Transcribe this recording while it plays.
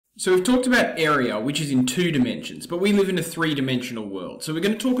So we've talked about area, which is in 2 dimensions, but we live in a 3-dimensional world. So we're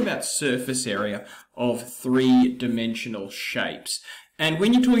going to talk about surface area of 3-dimensional shapes. And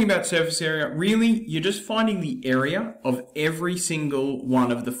when you're talking about surface area, really, you're just finding the area of every single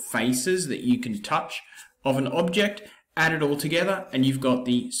one of the faces that you can touch of an object, add it all together, and you've got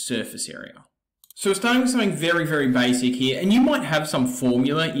the surface area. So we're starting with something very, very basic here, and you might have some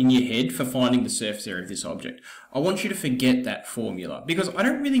formula in your head for finding the surface area of this object. I want you to forget that formula because I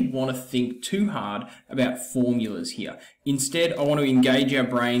don't really want to think too hard about formulas here. Instead, I want to engage our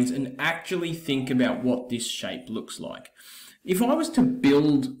brains and actually think about what this shape looks like. If I was to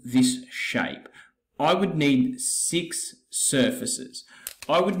build this shape, I would need 6 surfaces.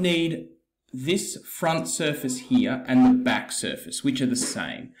 I would need this front surface here and the back surface, which are the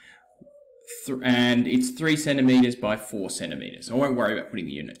same. And it's 3 centimeters by 4 centimeters. I won't worry about putting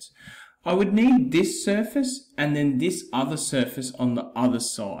the units. I would need this surface and then this other surface on the other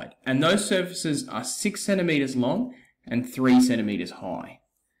side. And those surfaces are 6 centimeters long and 3 centimeters high.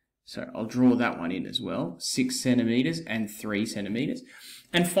 So I'll draw that one in as well. 6 centimeters and 3 centimeters.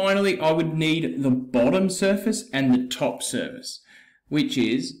 And finally, I would need the bottom surface and the top surface, which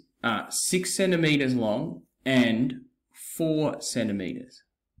is 6 centimeters long and 4 centimeters.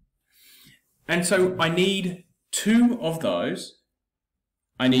 And so I need 2 of those,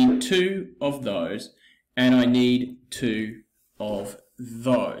 I need 2 of those, and I need 2 of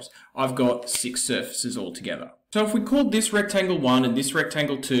those. I've got 6 surfaces altogether. So if we called this rectangle 1 and this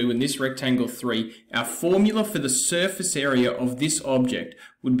rectangle 2 and this rectangle 3, our formula for the surface area of this object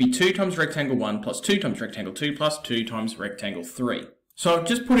would be 2 times rectangle 1 plus 2 times rectangle 2 plus 2 times rectangle 3. So I've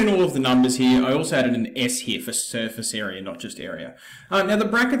just put in all of the numbers here. I also added an S here for surface area, not just area. Now the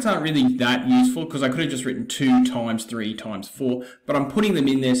brackets aren't really that useful because I could have just written 2 times 3 times 4, but I'm putting them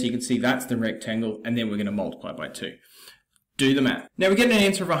in there so you can see that's the rectangle, and then we're going to multiply by 2. Do the math. Now we get an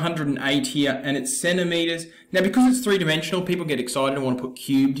answer of 108 here, and it's centimeters. Now because it's 3-dimensional, people get excited and want to put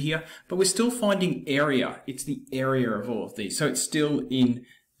cubed here, but we're still finding area. It's the area of all of these, so it's still in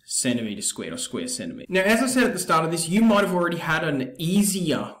centimeter squared or square centimeter. Now, as I said at the start of this, you might have already had an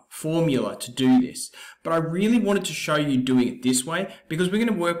easier formula to do this, but I really wanted to show you doing it this way because we're going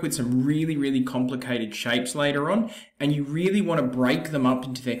to work with some really, really complicated shapes later on, and you really want to break them up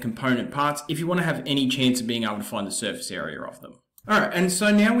into their component parts if you want to have any chance of being able to find the surface area of them. Alright, and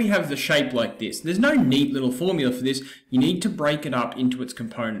so now we have the shape like this. There's no neat little formula for this. You need to break it up into its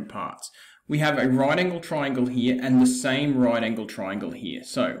component parts. We have a right angle triangle here and the same right angle triangle here.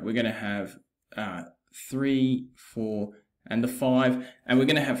 So we're going to have 3, 4, and the 5, and we're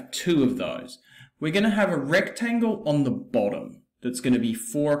going to have 2 of those. We're going to have a rectangle on the bottom that's going to be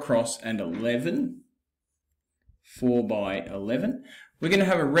 4 across and 11, 4 by 11. We're going to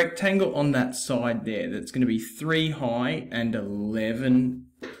have a rectangle on that side there that's going to be 3 high and 11,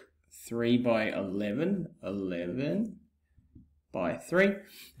 3 by 11, 11 by 3.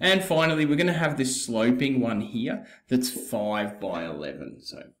 And finally, we're going to have this sloping one here that's 5 by 11.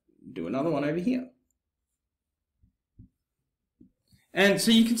 So do another one over here. And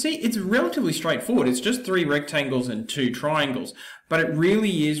so you can see it's relatively straightforward. It's just 3 rectangles and 2 triangles, but it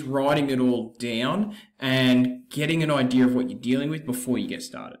really is writing it all down and getting an idea of what you're dealing with before you get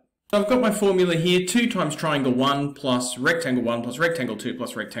started. So I've got my formula here, 2 times triangle 1 plus rectangle 1 plus rectangle 2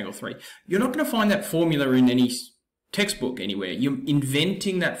 plus rectangle 3. You're not going to find that formula in any textbook anywhere. You're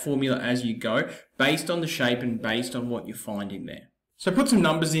inventing that formula as you go based on the shape and based on what you're finding there. So put some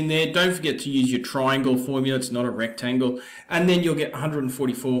numbers in there. Don't forget to use your triangle formula. It's not a rectangle. And then you'll get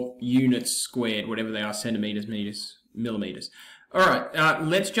 144 units squared, whatever they are, centimeters, meters, millimeters. All right,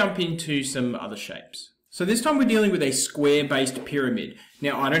 let's jump into some other shapes. So this time we're dealing with a square-based pyramid.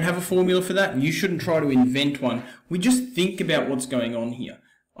 Now, I don't have a formula for that, and you shouldn't try to invent one. We just think about what's going on here.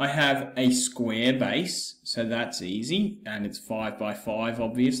 I have a square base, so that's easy, and it's 5 by 5,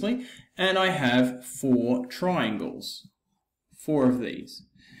 obviously. And I have 4 triangles. 4 of these.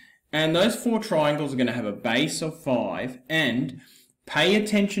 And those 4 triangles are going to have a base of 5, and pay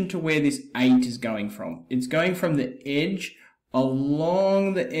attention to where this 8 is going from. It's going from the edge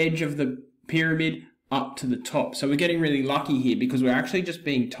along the edge of the pyramid up to the top. So we're getting really lucky here because we're actually just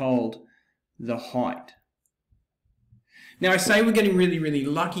being told the height. Now I say we're getting really, really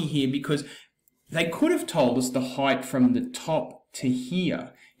lucky here because they could have told us the height from the top to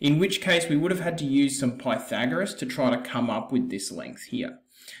here, in which case we would have had to use some Pythagoras to try to come up with this length here.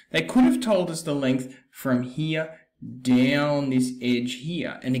 They could have told us the length from here down this edge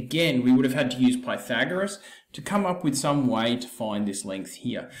here. And again, we would have had to use Pythagoras to come up with some way to find this length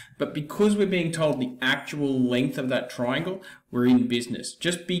here. But because we're being told the actual length of that triangle, we're in business.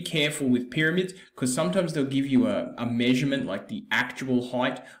 Just be careful with pyramids, because sometimes they'll give you a measurement like the actual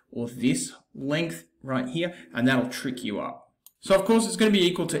height or this length right here, and that'll trick you up. So of course it's going to be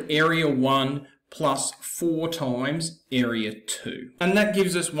equal to area 1 plus 4 times area 2. And that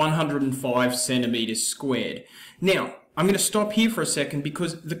gives us 105 centimeters squared. Now, I'm going to stop here for a second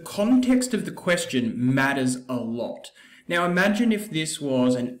because the context of the question matters a lot. Now imagine if this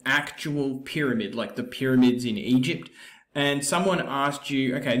was an actual pyramid, like the pyramids in Egypt, and someone asked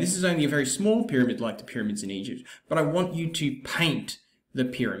you, okay, this is only a very small pyramid like the pyramids in Egypt, but I want you to paint the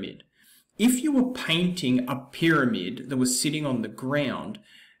pyramid. If you were painting a pyramid that was sitting on the ground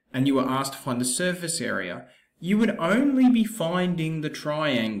and you were asked to find the surface area, you would only be finding the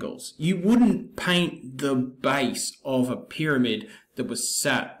triangles. You wouldn't paint the base of a pyramid that was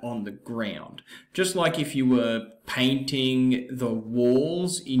sat on the ground. Just like if you were painting the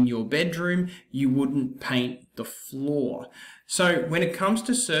walls in your bedroom, you wouldn't paint the floor. So when it comes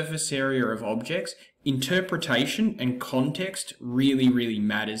to surface area of objects, interpretation and context really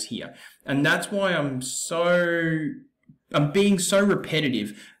matters here. And that's why I'm being so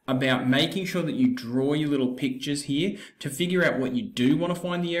repetitive about making sure that you draw your little pictures here to figure out what you do want to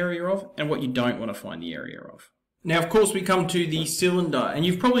find the area of and what you don't want to find the area of. Now, of course, we come to the cylinder, and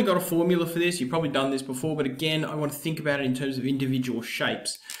you've probably got a formula for this. You've probably done this before, but again, I want to think about it in terms of individual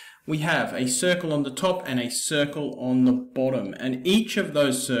shapes. We have a circle on the top and a circle on the bottom, and each of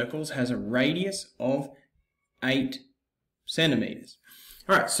those circles has a radius of 8 centimeters.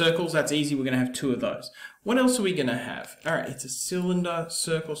 All right, circles, that's easy. We're going to have 2 of those. What else are we going to have? All right, it's a cylinder,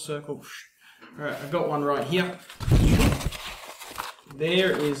 circle, circle. All right, I've got one right here.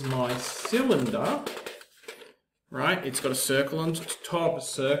 There is my cylinder. Right, it's got a circle on the top, a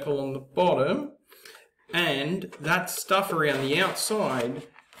circle on the bottom, and that stuff around the outside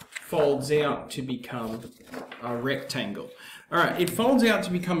folds out to become a rectangle. All right, it folds out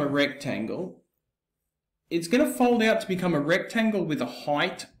to become a rectangle. It's going to fold out to become a rectangle with a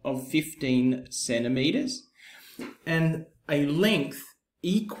height of 15 centimeters and a length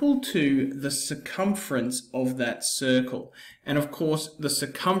equal to the circumference of that circle. And of course, the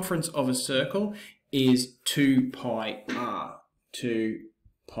circumference of a circle is 2 pi r. 2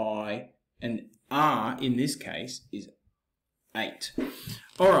 pi, and r in this case is 8.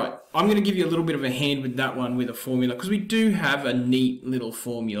 Alright, I'm going to give you a little bit of a hand with that one with a formula, because we do have a neat little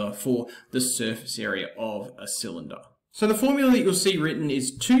formula for the surface area of a cylinder. So the formula that you'll see written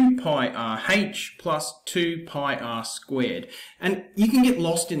is 2 pi rh plus 2 pi r squared. And you can get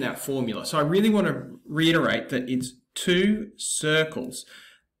lost in that formula. So I really want to reiterate that it's 2 circles.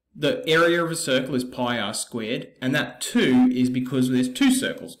 The area of a circle is pi r squared, and that 2 is because there's 2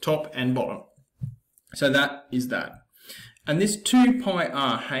 circles, top and bottom. So that is that. And this 2 pi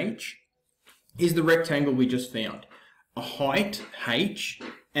rh is the rectangle we just found. A height, h,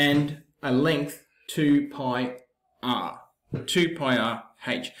 and a length, 2 pi r. 2 pi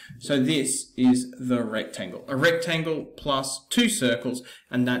rh. So this is the rectangle. A rectangle plus 2 circles,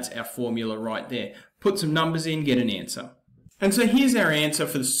 and that's our formula right there. Put some numbers in, get an answer. And so here's our answer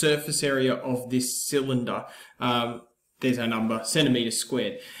for the surface area of this cylinder. There's our number, centimeters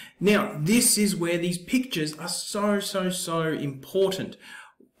squared. Now, this is where these pictures are so important.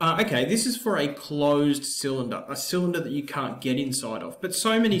 Okay, this is for a closed cylinder, a cylinder that you can't get inside of. But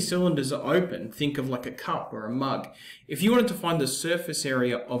so many cylinders are open. Think of like a cup or a mug. If you wanted to find the surface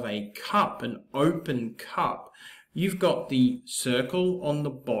area of a cup, an open cup, you've got the circle on the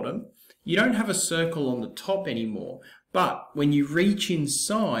bottom. You don't have a circle on the top anymore. But when you reach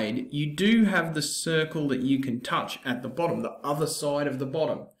inside, you do have the circle that you can touch at the bottom, the other side of the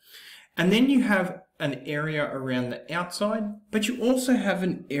bottom. And then you have an area around the outside, but you also have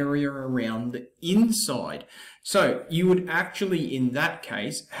an area around the inside. So you would actually, in that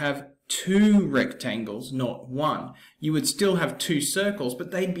case, have 2 rectangles, not 1. You would still have 2 circles,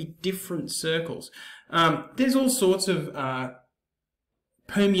 but they'd be different circles. There's all sorts of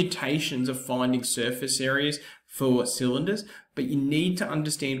permutations of finding surface areas for cylinders, but you need to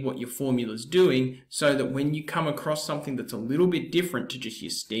understand what your formula is doing so that when you come across something that's a little bit different to just your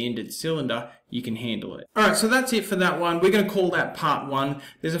standard cylinder, you can handle it. Alright, so that's it for that one. We're going to call that part 1.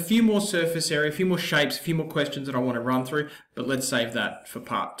 There's a few more surface area, a few more shapes, a few more questions that I want to run through, but let's save that for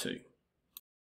part 2.